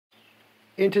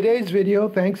In today's video,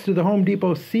 thanks to the Home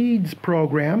Depot Seeds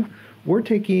program, we're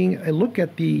taking a look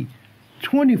at the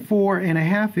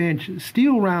 24.5-inch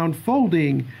steel round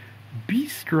folding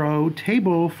Bistro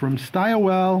table from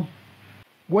StyleWell.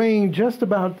 Weighing just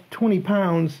about 20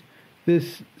 pounds,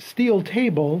 this steel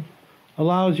table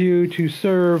allows you to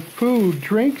serve food,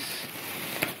 drinks,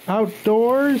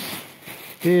 outdoors.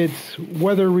 It's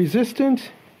weather resistant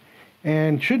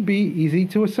and should be easy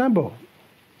to assemble.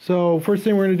 So first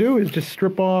thing we're going to do is just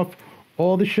strip off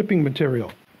all the shipping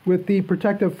material. With the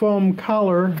protective foam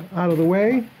collar out of the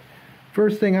way,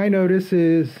 first thing I notice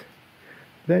is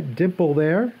that dimple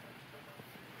there.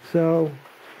 So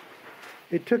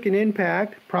it took an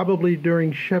impact, probably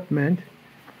during shipment,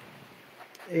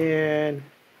 and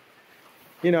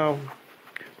you know,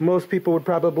 most people would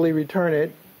probably return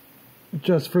it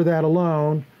just for that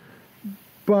alone.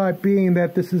 But being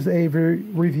that this is a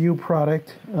review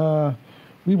product,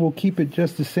 we will keep it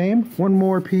just the same. One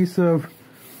more piece of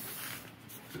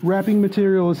wrapping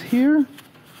material is here.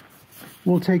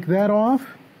 We'll take that off,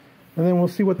 and then we'll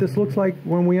see what this looks like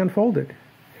when we unfold it.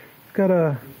 It's got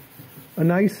a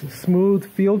nice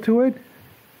smooth feel to it.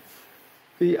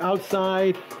 The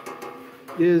outside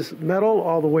is metal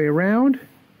all the way around.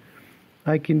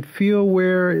 I can feel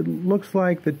where it looks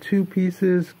like the two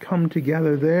pieces come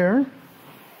together there.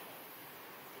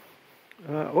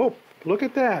 Oh, look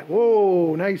at that.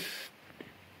 Whoa, nice.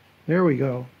 There we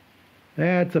go.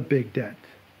 That's a big dent.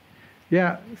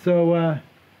 Yeah, so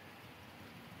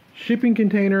shipping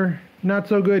container, not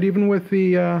so good. Even with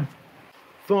the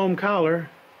foam collar,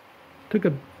 took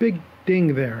a big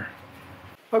ding there.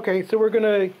 Okay, so we're going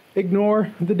to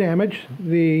ignore the damage.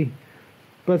 The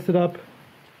busted up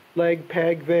leg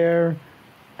peg there,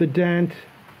 the dent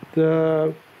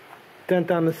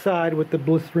on the side with the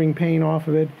blistering paint off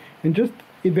of it, and just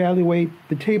evaluate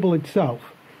the table itself.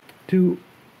 To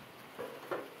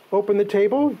open the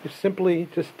table, you simply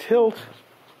just tilt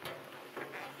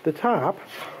the top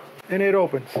and it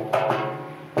opens.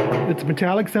 It's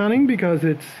metallic sounding because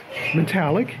it's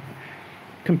metallic.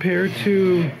 Compared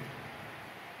to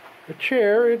a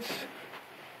chair, it's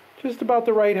just about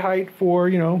the right height for,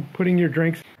 you know, putting your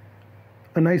drinks.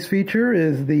 A nice feature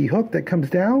is the hook that comes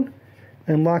down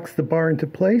and locks the bar into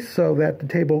place so that the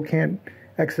table can't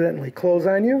accidentally close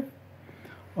on you.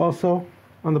 Also,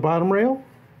 on the bottom rail,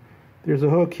 there's a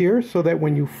hook here so that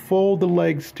when you fold the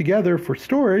legs together for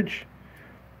storage,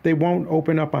 they won't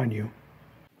open up on you.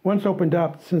 Once opened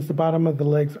up, since the bottom of the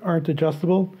legs aren't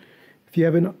adjustable, if you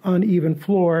have an uneven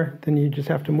floor, then you just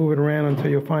have to move it around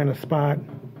until you find a spot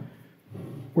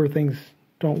where things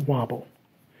don't wobble.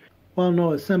 While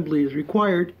no assembly is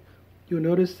required, you'll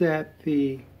notice that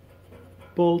the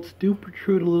bolts do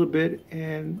protrude a little bit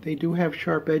and they do have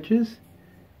sharp edges.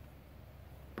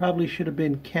 Probably should have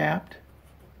been capped,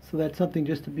 so that's something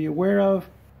just to be aware of.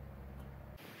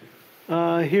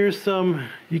 Here's some,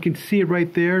 you can see it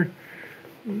right there.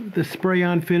 The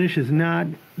spray-on finish is not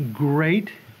great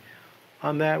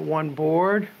on that one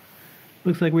board.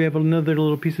 Looks like we have another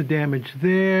little piece of damage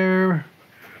there.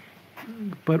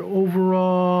 But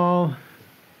overall,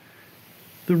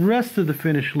 the rest of the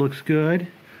finish looks good.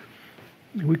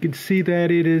 We can see that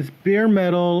it is bare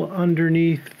metal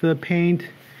underneath the paint.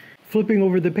 Flipping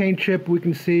over the paint chip, we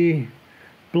can see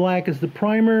black is the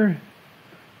primer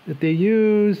that they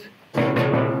use.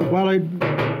 While it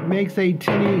makes a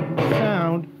tinny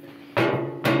sound,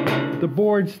 the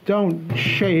boards don't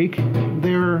shake.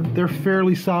 They're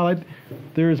fairly solid.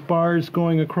 There's bars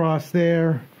going across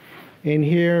there and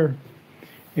here,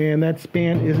 and that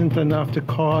span isn't enough to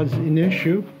cause an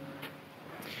issue.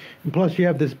 And plus you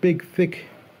have this big thick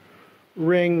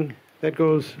ring that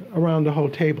goes around the whole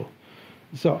table.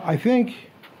 So I think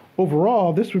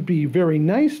overall this would be very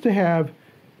nice to have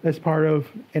as part of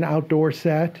an outdoor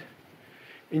set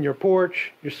in your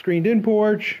porch, your screened in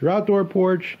porch, your outdoor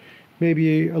porch,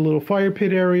 maybe a little fire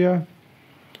pit area.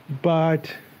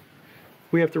 But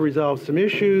we have to resolve some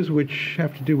issues which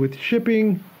have to do with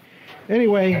shipping.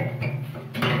 Anyway,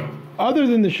 other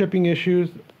than the shipping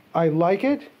issues, I like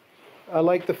it. I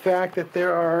like the fact that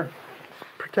there are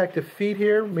protective feet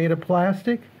here made of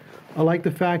plastic. I like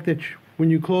the fact that when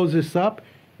you close this up,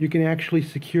 you can actually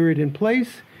secure it in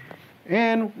place.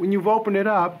 And when you've opened it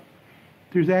up,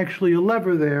 there's actually a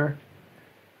lever there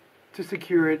to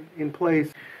secure it in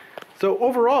place. So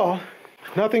overall,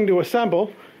 nothing to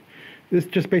assemble. It's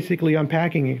just basically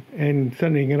unpacking it and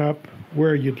sending it up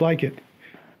where you'd like it.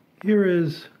 Here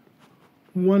is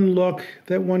one look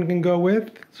that one can go with,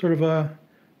 sort of a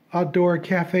outdoor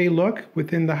cafe look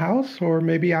within the house or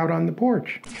maybe out on the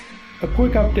porch. A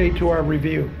quick update to our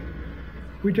review.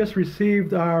 We just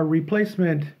received our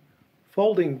replacement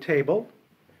folding table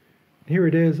Here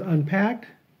it is unpacked.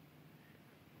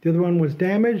 The other one was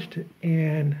damaged,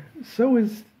 and so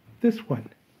is this one.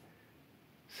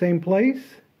 Same place,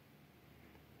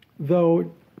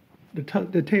 though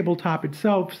the tabletop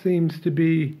itself seems to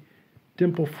be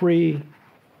dimple-free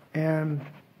and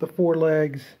the four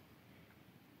legs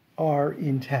are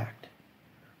intact.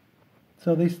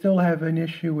 So they still have an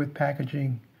issue with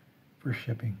packaging for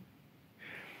shipping.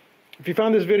 If you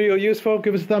found this video useful,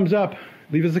 give us a thumbs up,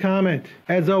 leave us a comment.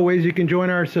 As always, you can join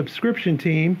our subscription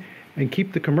team and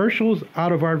keep the commercials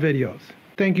out of our videos.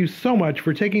 Thank you so much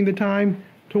for taking the time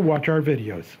to watch our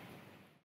videos.